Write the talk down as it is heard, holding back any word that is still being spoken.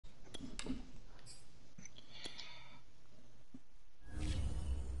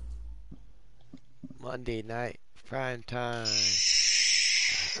Monday night prime time.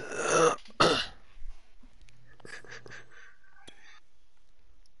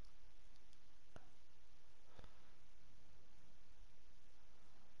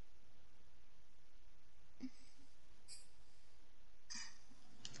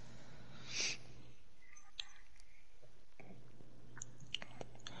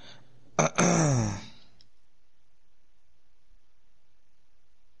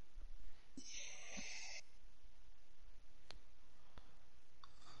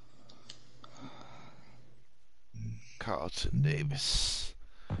 Carlton Davis.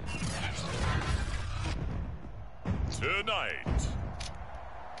 Tonight,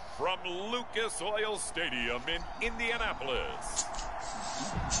 from Lucas Oil Stadium in Indianapolis,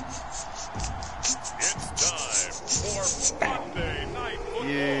 it's time for Monday Night Football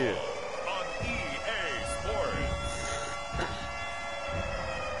on EA Sports.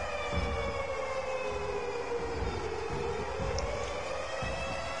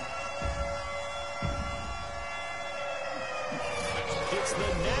 It's the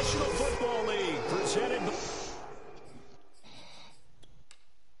National Football League presented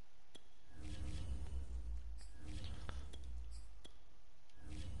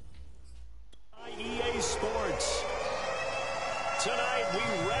by EA Sports. Tonight we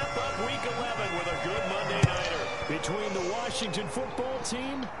wrap up Week 11 with a good Monday nighter between the Washington football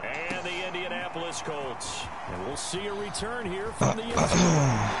team and the Indianapolis Colts. And we'll see a return here from the infield.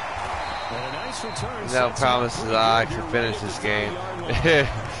 And a nice return. No promises I can finish this game.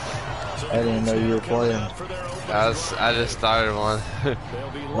 I didn't know you were playing. I just started one.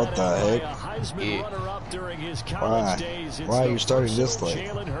 What the heck? Yeah. Why are you starting this late?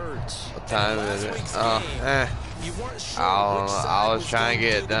 What time is it? Oh, I don't know. I was trying to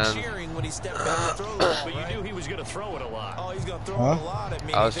get it done. But you knew he was going to throw it a lot. Oh, he's going to throw it a lot. I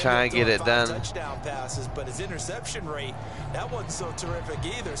mean, I was trying to get it done. Touchdown passes, but his interception rate, that wasn't so terrific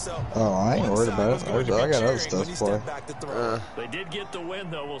either. So, oh, I ain't worried about it. I got other stuff to play. They did get the win,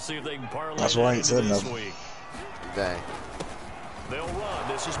 though. We'll see if they can parlay That's why I ain't said this nothing. week. Dang. They'll run.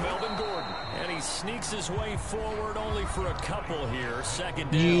 This is Melvin Gordon. And he sneaks his way forward only for a couple here.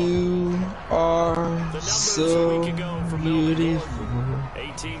 Second down. You are so beautiful.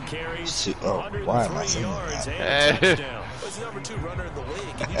 18 carries, Oh, why am I 103 saying yards, that? and a touchdown. He's the number 2 runner in the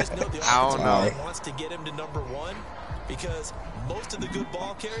league, and you just know the I don't offensive know. wants to get him to number 1 because most of the good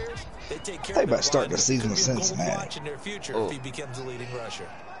ball carriers, they take care They of about the starting run. the season Could with be a gold Cincinnati. watch in their future Oh. if he becomes the leading rusher.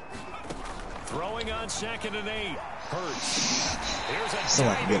 Throwing on 2nd and 8. Hurts. Here's a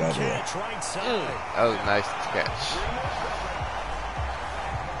Someone can get diving out of there. catch right side. That was a nice catch.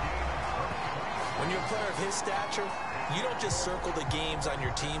 When you're a player of his stature, you don't just circle the games on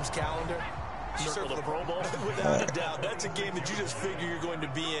your team's calendar. You Circle the Pro Bowl? Without a doubt. That's a game that you just figure you're going to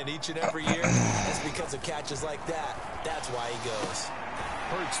be in each and every year. It's because of catches like that. That's why he goes.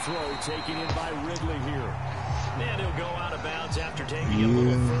 Hurts throw taken in by Ridley here. And he'll go out of bounds after taking it a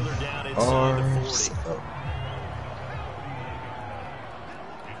little further down inside the 40.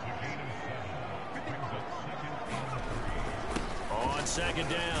 On 2nd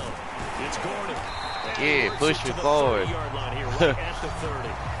down, it's Gordon. Yeah, push me forward. 30-yard line here, right at the 30.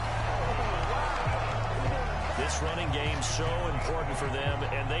 This running game's so important for them,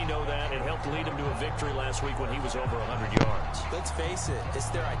 and they know that. It helped lead him to a victory last week when he was over 100 yards. Let's face it, it's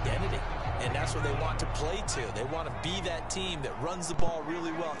their identity, and that's what they want to play to. They want to be that team that runs the ball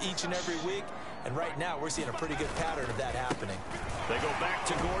really well each and every week, and right now we're seeing a pretty good pattern of that happening. They go back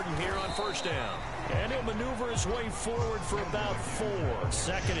to Gordon here on 1st down, and he'll maneuver his way forward for about 4.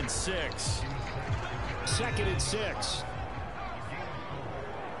 2nd and 6. 2nd and 6.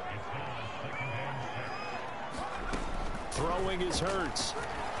 Throwing is Hurts.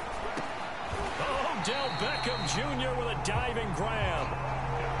 Odell Beckham Jr. with a diving grab.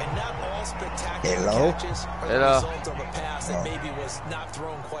 And not all spectacular catches are the result of a pass that maybe was not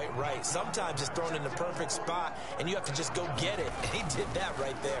thrown quite right. Sometimes it's thrown in the perfect spot, and you have to just go get it. And he did that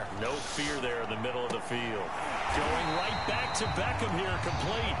right there. No fear there in the middle of the field. Going right back to Beckham here,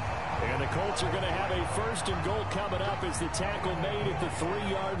 complete. And the Colts are going to have a 1st and goal coming up as the tackle made at the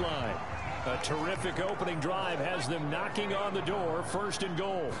 3-yard line. A terrific opening drive has them knocking on the door. 1st and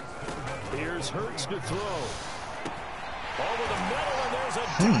goal. Here's Hurts to throw. Over the middle, and there's a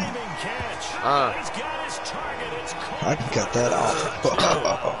diving catch. He's got his target. It's Cole. I can cut that off.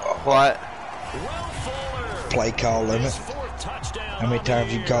 What? Will Fuller. Play call limit. How many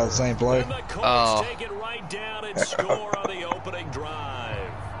times you call the same play? And the Colts take it right down and score on the opening drive.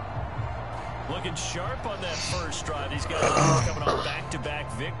 Looking sharp on that first drive. These guys are coming on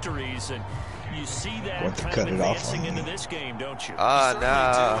back-to-back victories, and you see that kind of advancing into this game, don't you? Oh,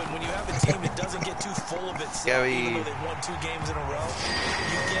 no. When you have a team that doesn't get too full of itself, even though they've won 2 games in a row,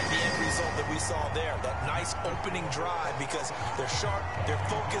 you get the end result that we saw there. That nice opening drive because they're sharp, they're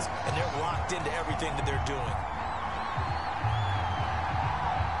focused, and they're locked into everything that they're doing.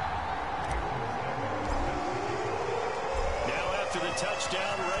 Now after the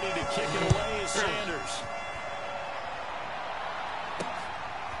touchdown, ready to kick it away is Sanders.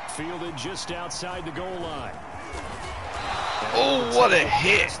 Fielded just outside the goal line. Oh, what a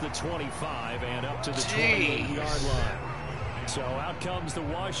hit. The 25 and up to the 28-yard line. So out comes the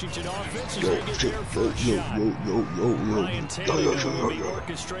Washington offense as they get their first shot. Ryan Taylor will be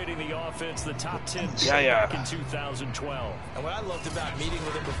orchestrating the offense, the top 10 back in 2012. And what I loved about meeting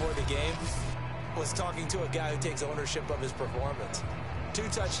with him before the game was talking to a guy who takes ownership of his performance. 2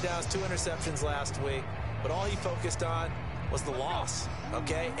 touchdowns, 2 interceptions last week, but all he focused on was the loss,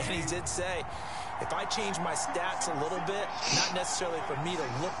 okay? And he did say, if I change my stats a little bit, not necessarily for me to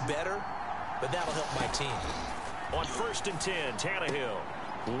look better, but that'll help my team. On 1st and 10,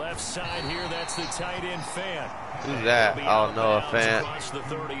 Tannehill. Left side here, that's the tight end Fan. Who's that? Oh, no, a Fan. Across the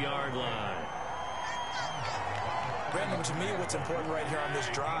 30-yard line. Brandon, to me, what's important right here on this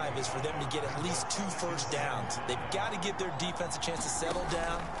drive is for them to get at least 2 first downs. They've got to give their defense a chance to settle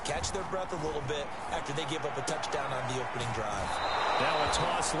down, catch their breath a little bit after they give up a touchdown on the opening drive. Now a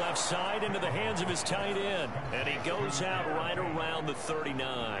toss left side into the hands of his tight end, and he goes out right around the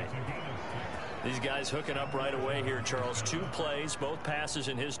 39. These guys hooking up right away here, Charles. 2 plays, both passes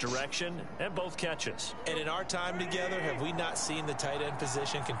in his direction, and both catches. And in our time together, have we not seen the tight end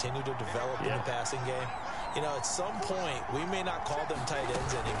position continue to develop in the passing game? You know, at some point, we may not call them tight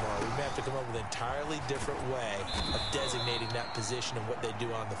ends anymore. We may have to come up with an entirely different way of designating that position and what they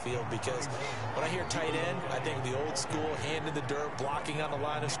do on the field. Because when I hear tight end, I think the old school, hand in the dirt, blocking on the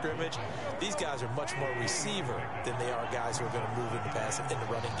line of scrimmage. These guys are much more receiver than they are guys who are going to move in the passing in the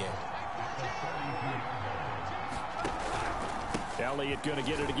running game. Elliott going to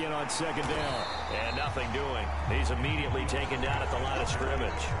get it again on 2nd down. And nothing doing. He's immediately taken down at the line of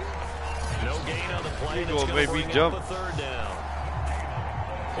scrimmage. No gain on the play. That's going to bring up a 3rd down.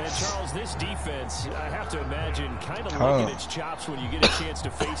 And Charles, this defense, I have to imagine, kind of licking its chops when you get a chance to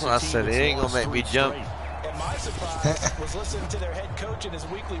face a team. I said it ain't gonna make me jump. And my surprise was listening to their head coach in his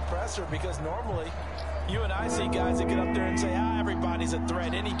weekly presser, because normally you and I see guys that get up there and say, everybody's a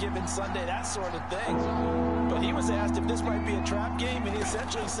threat any given Sunday, that sort of thing. But he was asked if this might be a trap game, and he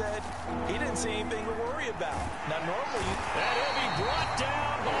essentially said he didn't see anything to worry about. Now, normally, that will be brought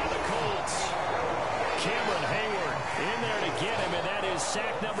down by the Colts. Cameron Hayward in there to get him, and that is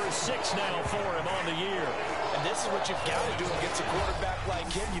sack number 6 now for him on the year. And this is what you've got to do against a quarterback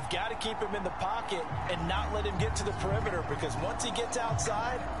like him. You've got to keep him in the pocket and not let him get to the perimeter, because once he gets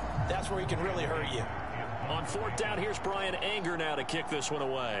outside, that's where he can really hurt you. On 4th down, here's Brian Anger now to kick this one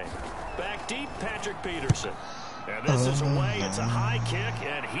away. Back deep, Patrick Peterson. And this is away. It's a high kick,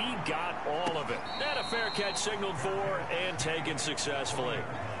 and he got all of it. And a fair catch signaled for and taken successfully.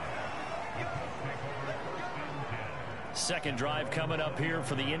 Second drive coming up here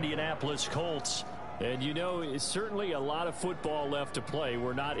for the Indianapolis Colts. And, you know, it's certainly a lot of football left to play.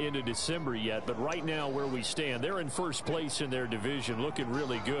 We're not into December yet, but right now where we stand, they're in first place in their division, looking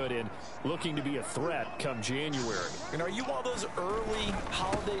really good and looking to be a threat come January. And are you one of those early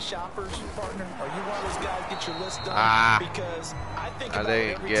holiday shoppers, partner? Are you one of those guys get your list done? Because I think about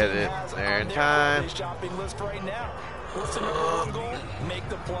every team has on their holiday shopping list right now. What's the number 1 goal? Make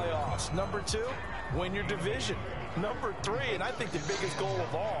the playoffs. Number 2, win your division. Number 3, and I think the biggest goal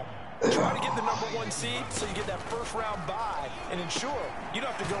of all, try to get the number 1 seed so you get that first-round bye and ensure you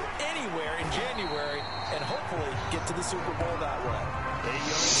don't have to go anywhere in January and hopefully get to the Super Bowl that way. 8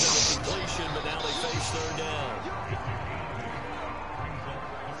 yards of the completion, but now they face 3rd down.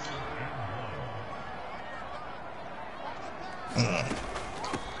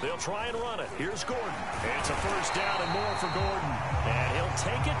 They'll try and run it. Here's Gordon. It's a first down and more for Gordon. And he'll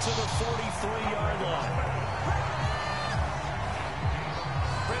take it to the 43-yard line.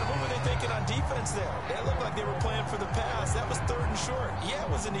 What were they thinking on defense there? They looked like they were playing for the pass. That was 3rd and short. Yeah, it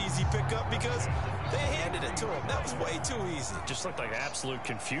was an easy pickup because they handed it to him. That was way too easy. Just looked like absolute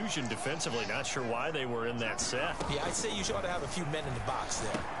confusion defensively. Not sure why they were in that set. Yeah, I'd say you ought to have a few men in the box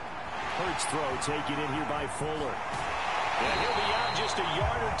there. Hurts throw taken in here by Fuller. And he'll be out just a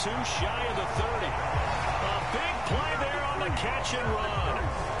yard or 2 shy of the 30. A big play there on the catch and run.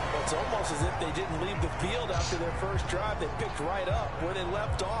 It's almost as if they didn't leave the field after their first drive. They picked right up where they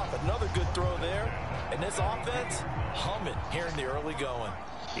left off. Another good throw there. And this offense, humming here in the early going.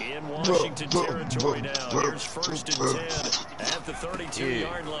 In Washington territory now. Here's 1st and 10 at the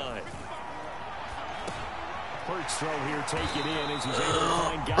 32-yard line. First throw here, take it in as he's able to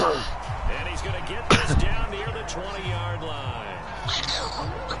find Goddard. And he's going to get this down near the 20-yard line.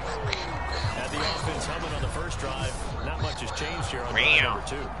 Had the offense humming on the first drive. Not much has changed here on drive number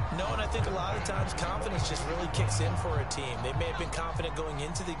 2. No, and I think a lot of times confidence just really kicks in for a team. They may have been confident going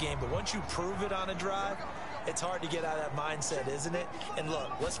into the game, but once you prove it on a drive, it's hard to get out of that mindset, isn't it? And look,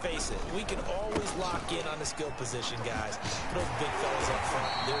 let's face it, we can always lock in on the skill position, guys. Those big fellas up front,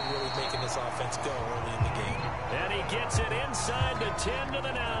 they're really making this offense go early in the game. And he gets it inside the 10 to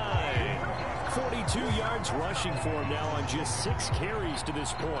the 9. 42 yards rushing for him now on just 6 carries to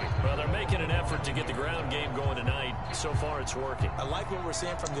this point. Well, they're making an effort to get the ground game going tonight. So far, it's working. I like what we're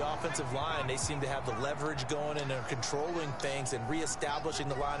seeing from the offensive line. They seem to have the leverage going, and they're controlling things and reestablishing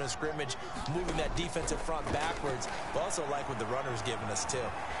the line of scrimmage, moving that defensive front backwards. But also like what the runner's giving us, too.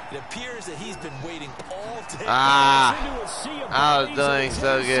 It appears that he's been waiting all day. I was doing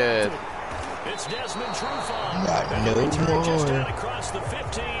so good. It's Desmond Trufant. No Just more. down across the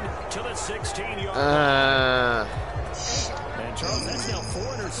 15 to the 16-yard line. And Charles, that's now 4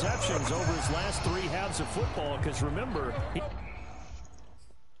 interceptions over his last 3 halves of football. Because remember,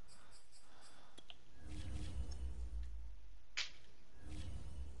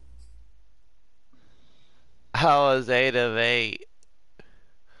 I was 8 of 8.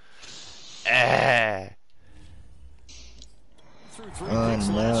 Oh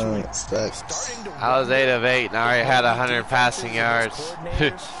no, it sucks. I was 8 of 8 and I already had 100 passing yards.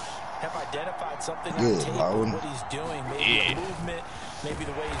 Have identified something on Good tape Lord. of what he's doing. Maybe a movement, maybe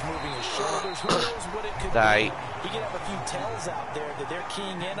the way he's moving his shoulders. Who knows what it could Right. be? He could have a few tells out there that they're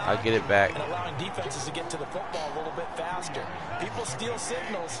keying in on. I'll get it back. And allowing defenses to get to the football a little bit faster. People steal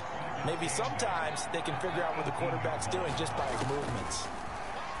signals. Maybe sometimes they can figure out what the quarterback's doing just by his movements.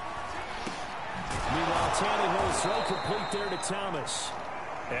 meanwhile, Tannehill's throw complete there to Thomas.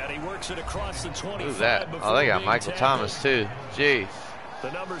 And he works it across the 25. Who's that? Oh, they got Michael Thomas too. Jeez.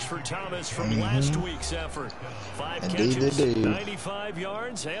 The numbers for Thomas from last week's effort. 5 Indeed, catches, indeed. 95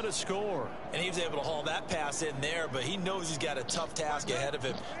 yards, and a score. And he was able to haul that pass in there, but he knows he's got a tough task ahead of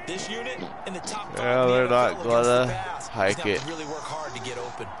him. This unit in the top 5. Yeah, they're not gonna hike he's it. to really work hard to get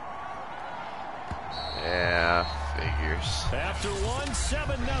open. Yeah, figures. After one,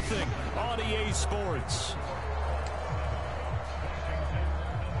 7-0 on EA Sports.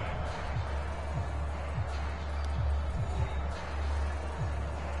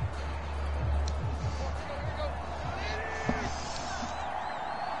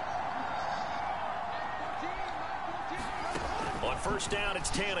 On first down, it's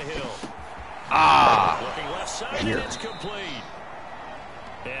Tannehill. Looking left side, and it's complete.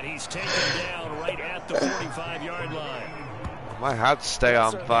 And he's taken down right at the 45-yard line. Might have to stay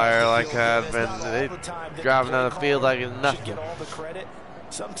on fire like I've been. They driving down the field like it's nothing. Get all the credit.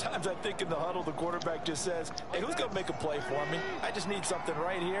 Sometimes I think in the huddle, the quarterback just says, hey, who's going to make a play for me? I just need something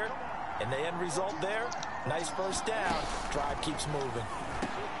right here. And the end result there, nice first down. Drive keeps moving.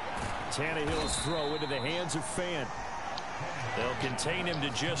 Tannehill's throw into the hands of Fant. They'll contain him to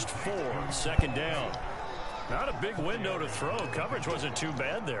just 4. 2nd down. Not a big window to throw. Coverage wasn't too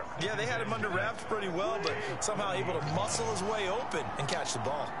bad there. Yeah, they had him under wraps pretty well, but somehow able to muscle his way open and catch the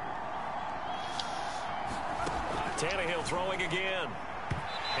ball. Tannehill throwing again.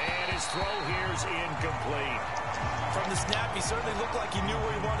 And his throw here's incomplete. From the snap, he certainly looked like he knew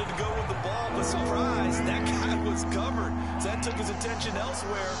where he wanted to go with the ball, but surprise, that guy was covered. So that took his attention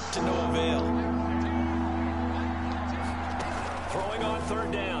elsewhere to no avail. Throwing on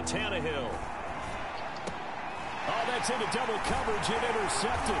 3rd down, Tannehill. Oh, that's into double coverage and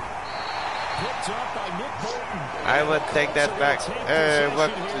intercepted. Picked up by Nick Bolton. I would take that back.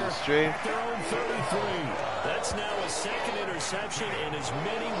 Welcome to the stream. At their own 33. That's now a 2nd interception in as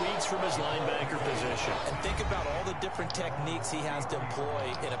many weeks from his linebacker position. And think about all the different techniques he has to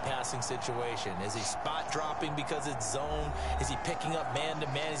employ in a passing situation. Is he spot dropping because it's zone? Is he picking up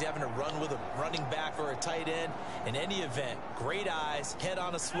man-to-man? Is he having to run with a running back or a tight end? In any event, great eyes, head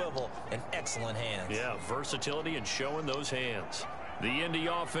on a swivel, and excellent hands. Yeah, versatility and showing those hands. The Indy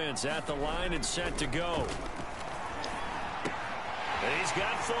offense at the line and set to go. And he's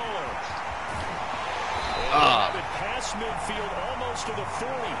got Fuller. And past midfield almost to the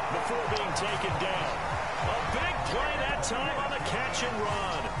 40 before being taken down. A big play that time on the catch and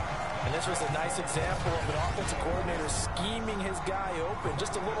run. And this was a nice example of an offensive coordinator scheming his guy open.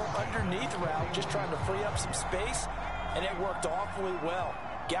 Just a little underneath route, just trying to free up some space, and it worked awfully well.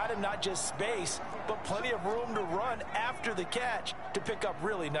 Got him not just space, but plenty of room to run after the catch to pick up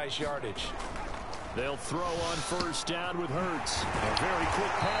really nice yardage. They'll throw on first down with Hurts. A very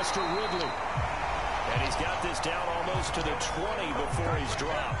quick pass to Ridley. And he's got this down almost to the 20 before he's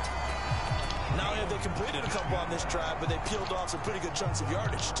dropped. Not only have they completed a couple on this drive, but they peeled off some pretty good chunks of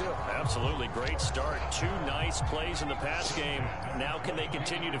yardage, too. Absolutely. Great start. 2 nice plays in the pass game. Now can they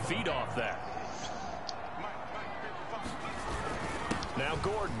continue to feed off that? Now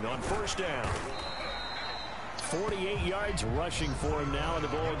Gordon on first down. 48 yards rushing for him now in the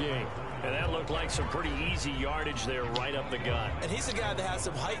ball game. And that looked like some pretty easy yardage there right up the gut. And he's a guy that has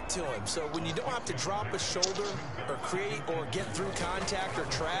some height to him. So when you don't have to drop a shoulder or create or get through contact or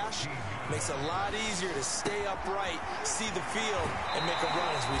trash, makes it a lot easier to stay upright, see the field, and make a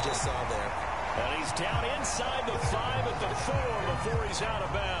run as we just saw there. And he's down inside the 5 at the 4 before he's out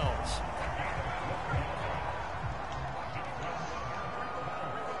of bounds.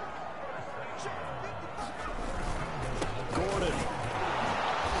 Gordon.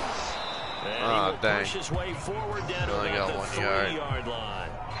 And he will push his way forward down to about the 3-yard line.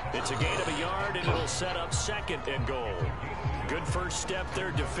 It's a gain of a yard, and it'll set up 2nd and goal. Good first step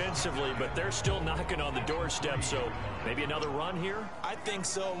there defensively, but they're still knocking on the doorstep, so maybe another run here? I think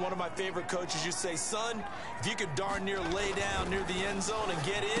so. One of my favorite coaches used to say, son, if you could darn near lay down near the end zone and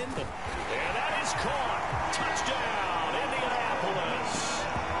get in. And that is caught. Touchdown, Indianapolis.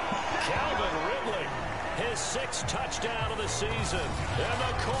 Calvin Ridley, his 6th touchdown of the season. And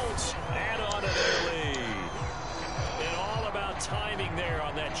the Colts add on to their lead. And all about timing there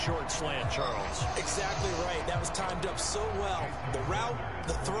on that short slant, Charles. Exactly right. That was timed up so well. The route,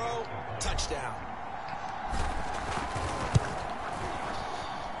 the throw, touchdown.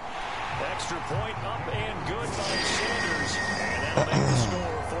 Extra point up and good by Sanders. And that'll make the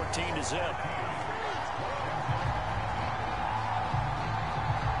score 14-0.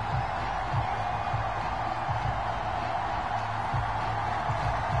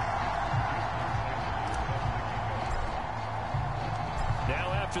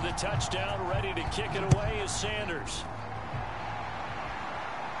 After the touchdown, ready to kick it away is Sanders.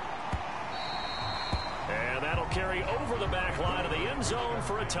 And that'll carry over the back line of the end zone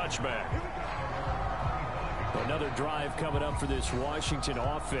for a touchback. Another drive coming up for this Washington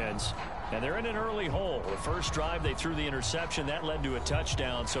offense. And they're in an early hole. The first drive, they threw the interception. That led to a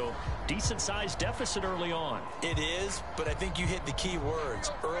touchdown. So decent-sized deficit early on. It is, but I think you hit the key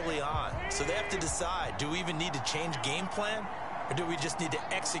words, early on. So they have to decide, do we even need to change game plan? Or do we just need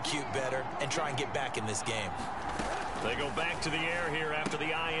to execute better and try and get back in this game? They go back to the air here after the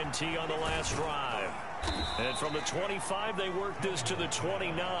INT on the last drive. And from the 25, they work this to the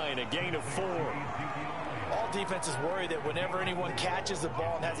 29, a gain of 4. All defenses worry that whenever anyone catches the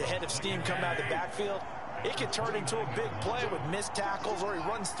ball and has a head of steam coming out of the backfield, it can turn into a big play with missed tackles or he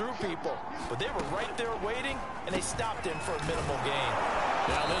runs through people. But they were right there waiting, and they stopped him for a minimal gain.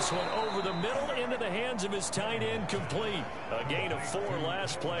 Now this one over the middle into the hands of his tight end, complete. A gain of 4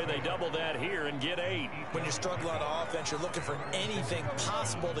 last play. They double that here and get 8. When you're struggling on offense, you're looking for anything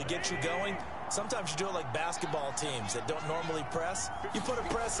possible to get you going. Sometimes you do it like basketball teams that don't normally press. You put a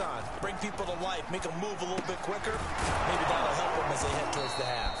press on, bring people to life, make them move a little bit quicker. Maybe that'll help them as they head towards the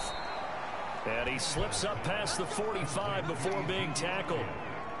half. And he slips up past the 45 before being tackled.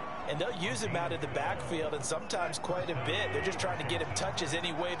 And they'll use him out of the backfield, and sometimes quite a bit. They're just trying to get him touches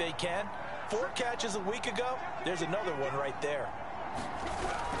any way they can. 4 catches a week ago, there's another one right there.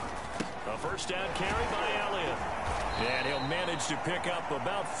 A first down carry by Elliott. And he'll manage to pick up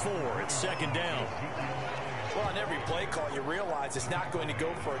about 4. It's 2nd down. Well, on every play call, you realize it's not going to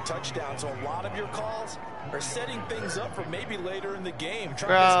go for a touchdown. So a lot of your calls are setting things up for maybe later in the game.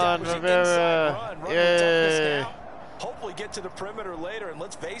 Trying to establish an inside run with toughness now. Hopefully get to the perimeter later, and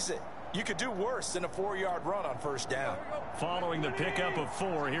let's face it, you could do worse than a 4-yard run on first down. Following the pickup of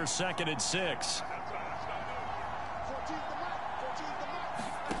 4, here's 2nd and 6.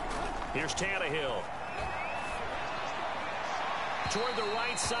 Here's Tannehill. Toward the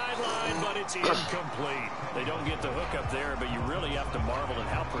right sideline, but it's incomplete. They don't get the hook up there, but you really have to marvel at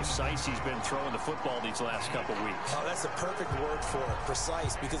how precise he's been throwing the football these last couple weeks. Oh, that's the perfect word for it,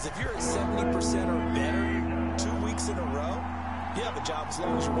 precise, because if you're at 70% or better 2 weeks in a row, you have a job as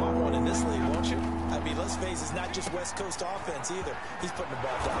long as you want one in this league, won't you? I mean, let's face it, it's not just West Coast offense either. He's putting the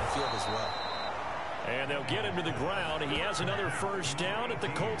ball downfield as well. And they'll get him to the ground. He has another first down at the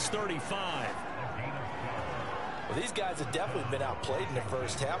Colts 35. Well, these guys have definitely been outplayed in the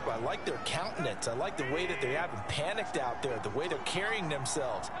first half, but I like their countenance. I like the way that they haven't panicked out there, the way they're carrying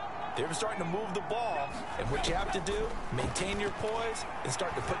themselves. They're starting to move the ball, and what you have to do, maintain your poise and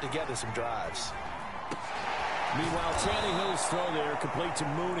start to put together some drives. Meanwhile, Tannehill's throw there complete to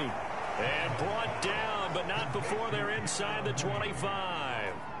Mooney. And brought down, but not before they're inside the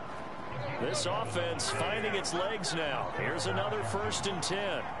 25. This offense finding its legs now. Here's another 1st and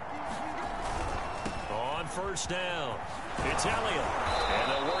 10. On 1st down, it's Elliott.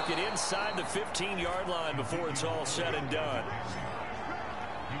 And they'll work it inside the 15-yard line before it's all said and done.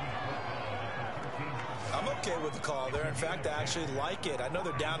 I'm okay with the call there. In fact, I actually like it. I know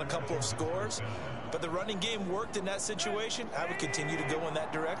they're down a couple of scores, but the running game worked in that situation. I would continue to go in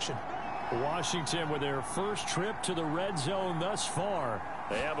that direction. Washington with their first trip to the red zone thus far.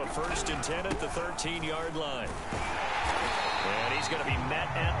 They have a 1st and 10 at the 13-yard line. And he's going to be met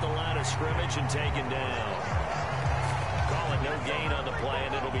at the line of scrimmage and taken down. Calling no gain on the play,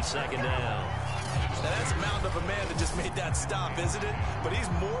 and it'll be 2nd down. Now that's a mound of a man that just made that stop, isn't it? But he's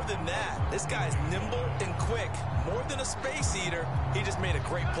more than that. This guy's nimble and quick. More than a space eater. He just made a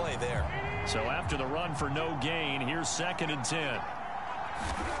great play there. So after the run for no gain, here's 2nd and 10.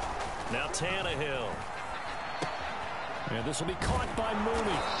 Now Tannehill. And this will be caught by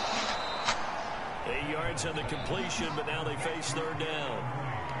Mooney. 8 yards on the completion, but now they face 3rd down.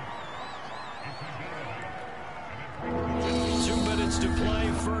 2 minutes to play,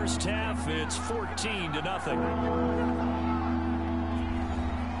 first half. It's 14-0.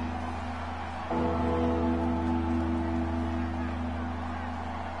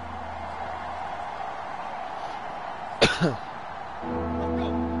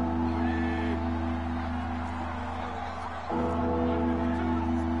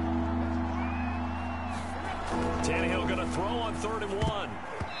 Tannehill going to throw on 3rd and 1.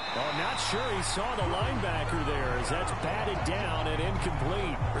 Oh, not sure he saw the linebacker there as that's batted down and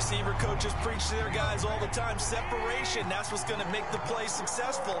incomplete. Receiver coaches preach to their guys all the time. Separation, that's what's going to make the play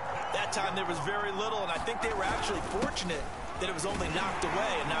successful. That time there was very little, and I think they were actually fortunate that it was only knocked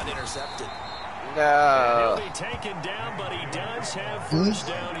away and not intercepted. No. He'll be taken down, but he does have 1st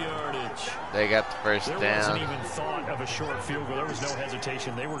down yardage. They got the 1st down. There wasn't even thought of a short field goal. There was no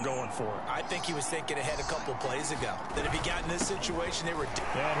hesitation. They were going for it. I think he was thinking ahead a couple plays ago. That if he got in this situation, they were...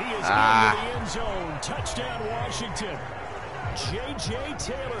 And he is into the end zone. Touchdown, Washington. J.J.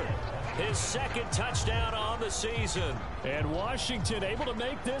 Taylor, his 2nd touchdown on the season. And Washington able to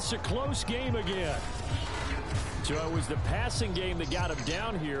make this a close game again. So it was the passing game that got him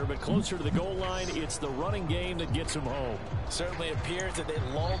down here, but closer to the goal line, it's the running game that gets him home. Certainly appears that they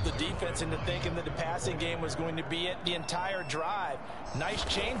lulled the defense into thinking that the passing game was going to be it the entire drive. Nice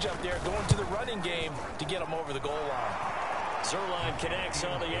change up there going to the running game to get them over the goal line. Zerline connects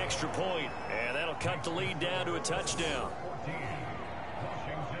on the extra point, and that'll cut the lead down to a touchdown.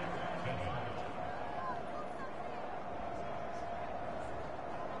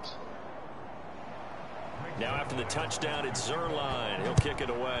 Now after the touchdown, it's Zerline. He'll kick it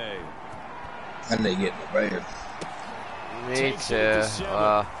away. And they get the Bears. Me too.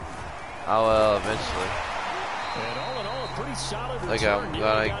 I will eventually. And all in all, a pretty solid Like return.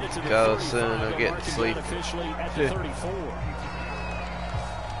 I'm gonna go soon. I'm getting sleepy.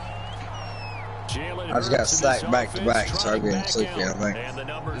 I just got stacked back to back, so I'm getting sleepy, I think. And the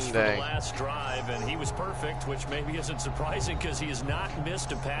numbers for the last drive, and he was perfect, which maybe isn't surprising because he has not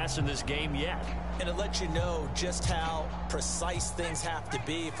missed a pass in this game yet. And it lets you know just how precise things have to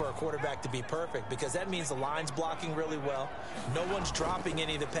be for a quarterback to be perfect, because that means the line's blocking really well, no one's dropping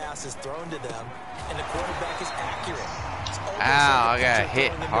any of the passes thrown to them, and the quarterback is accurate. Ow, I got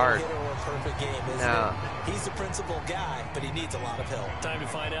hit hard. No. He's the principal guy, but he needs a lot of help. Time to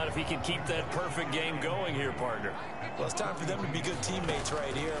find out if he can keep that perfect game going here, partner. Well, it's time for them to be good teammates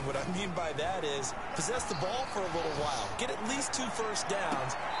right here, and what I mean by that is possess the ball for a little while, get at least 2 first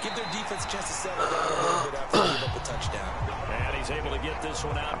downs, give their defense a chance to settle down a little bit after they give up a touchdown. And he's able to get this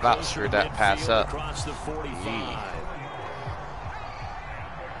one out. About screwed that pass up. Across the 45.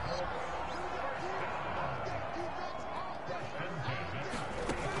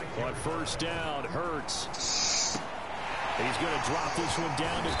 On 1st down, Hurts. He's going to drop this one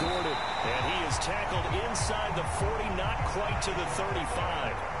down to Gordon. And he is tackled inside the 40, not quite to the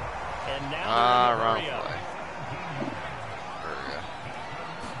 35. And now wrong play.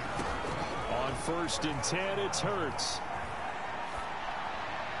 On 1st and 10, it's Hurts.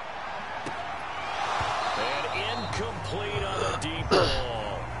 And incomplete on the deep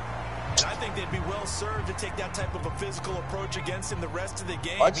ball. And I think they'd be well served to take that type of a physical approach against him the rest of the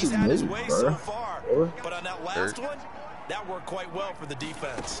game. Watch He's his had his move, way bro. so far. But on that last one, that worked quite well for the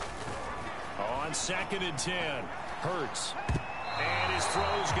defense. On 2nd and 10, Hurts. And his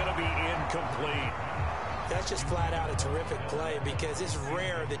throw's going to be incomplete. That's just flat out a terrific play, because it's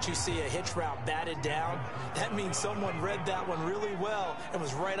rare that you see a hitch route batted down. That means someone read that one really well and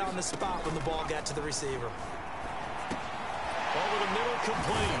was right on the spot when the ball got to the receiver. Over the middle,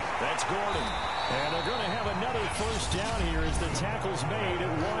 complete. That's Gordon. And they're going to have another first down here as the tackle's made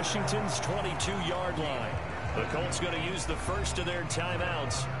at Washington's 22-yard line. The Colts going to use the first of their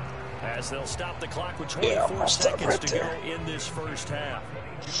timeouts as they'll stop the clock with 24 seconds to go in this first half.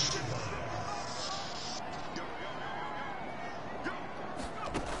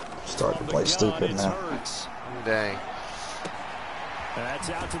 Starting to play stupid now. Dang. That's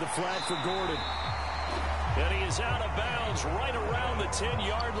out to the flag for Gordon. And he is out of bounds right around the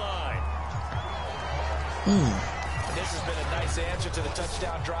 10-yard line. This has been a nice answer to the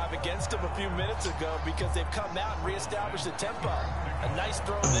touchdown drive against them a few minutes ago because they've come out and reestablished the tempo. A nice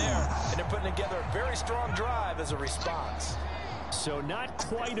throw there, and they're putting together a very strong drive as a response. So not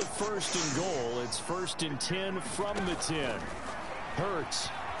quite a first and goal. It's first and 10 from the 10. Hurts.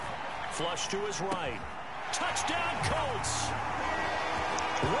 Flush to his right. Touchdown, Colts.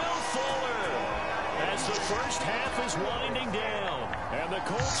 Will Fuller as the first half is winding down. And the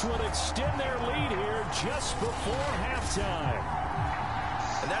Colts will extend their lead here just before halftime.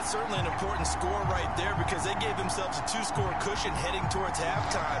 And that's certainly an important score right there because they gave themselves a 2-score cushion heading towards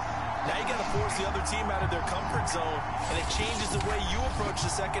halftime. Now you got to force the other team out of their comfort zone, and it changes the way you approach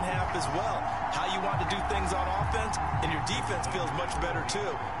the second half as well. How you want to do things on offense, and your defense feels much better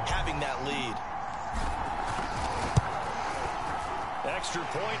too, having that lead. Extra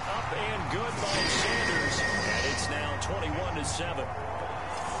point up and good by Sanders. And it's now 21-7.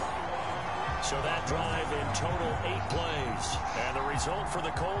 So that drive in total 8 plays. And the result for the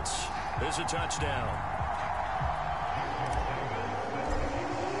Colts is a touchdown.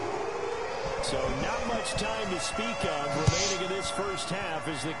 So not much time to speak of remaining in this first half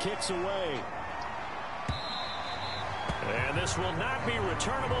as the kick's away. And this will not be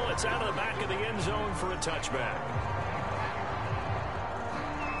returnable. It's out of the back of the end zone for a touchback.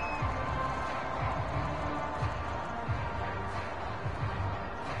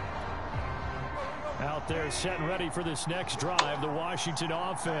 Out there set and ready for this next drive, the Washington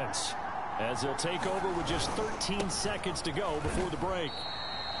offense, as they'll take over with just 13 seconds to go before the break.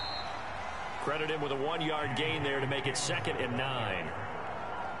 Credit him with a 1-yard gain there to make it 2nd and 9.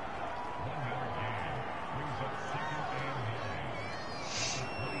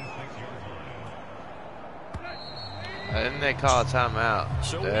 Didn't they call a timeout?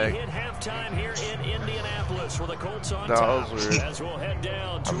 So we hit halftime here in Indianapolis with the Colts on top. As we'll head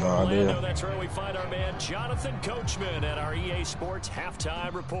down to Orlando, that's where we find our man Jonathan Coachman at our EA Sports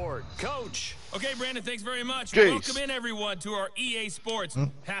Halftime Report. Coach. Okay, Brandon, thanks very much. Welcome in, everyone, to our EA Sports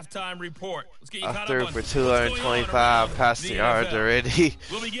Halftime Report. Let's get you caught up on for 225 passing yards already.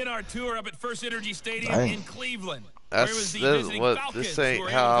 We'll begin our tour up at First Energy Stadium in Cleveland. This ain't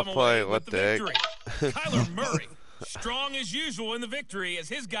how I play. What the heck? Kyler Murray. Strong as usual in the victory as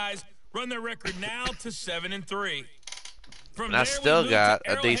his guys run their record now to 7-3. And I still got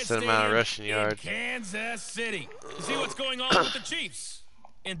a decent amount of rushing yards. Kansas City. To see what's going on with the Chiefs.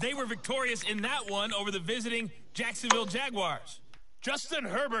 And they were victorious in that one over the visiting Jacksonville Jaguars. Justin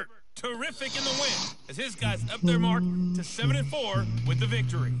Herbert, terrific in the win as his guys up their mark to 7-4 with the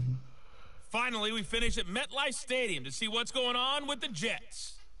victory. Finally, we finish at MetLife Stadium to see what's going on with the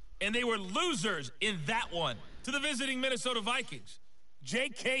Jets. And they were losers in that one to the visiting Minnesota Vikings.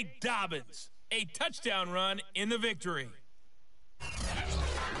 J.K. Dobbins, a touchdown run in the victory.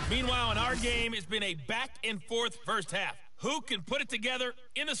 Meanwhile, in our game, it's been a back-and-forth first half. Who can put it together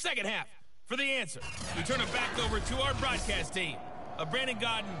in the second half? For the answer, we turn it back over to our broadcast team of Brandon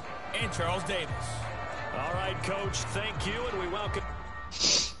Godden and Charles Davis. All right, Coach, thank you, and we welcome...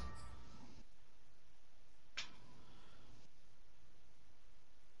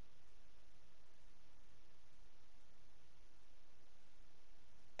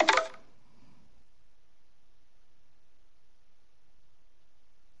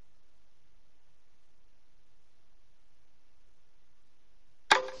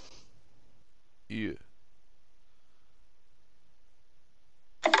 Yeah.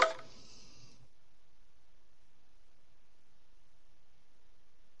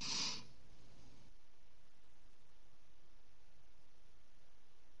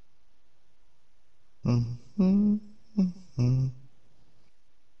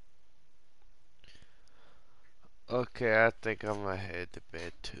 Okay, I think I'm gonna head to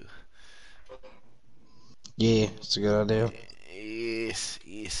bed too. Yeah, it's a good idea. Yes,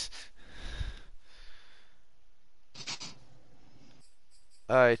 yes.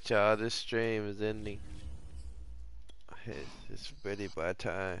 Alright, y'all, this stream is ending. It's ready by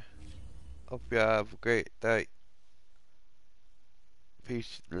time. Hope y'all have a great night.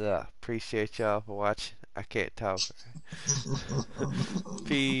 Appreciate y'all for watching. I can't talk.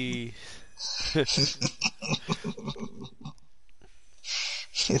 Peace.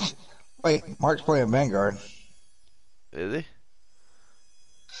 Wait, Mark's playing Vanguard. Is he?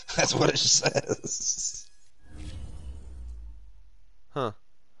 That's what it says. Huh.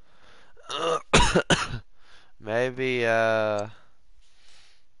 Maybe, I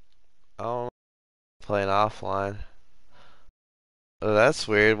don't know, playing offline. Oh, that's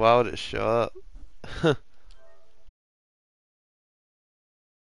weird. Why would it show up?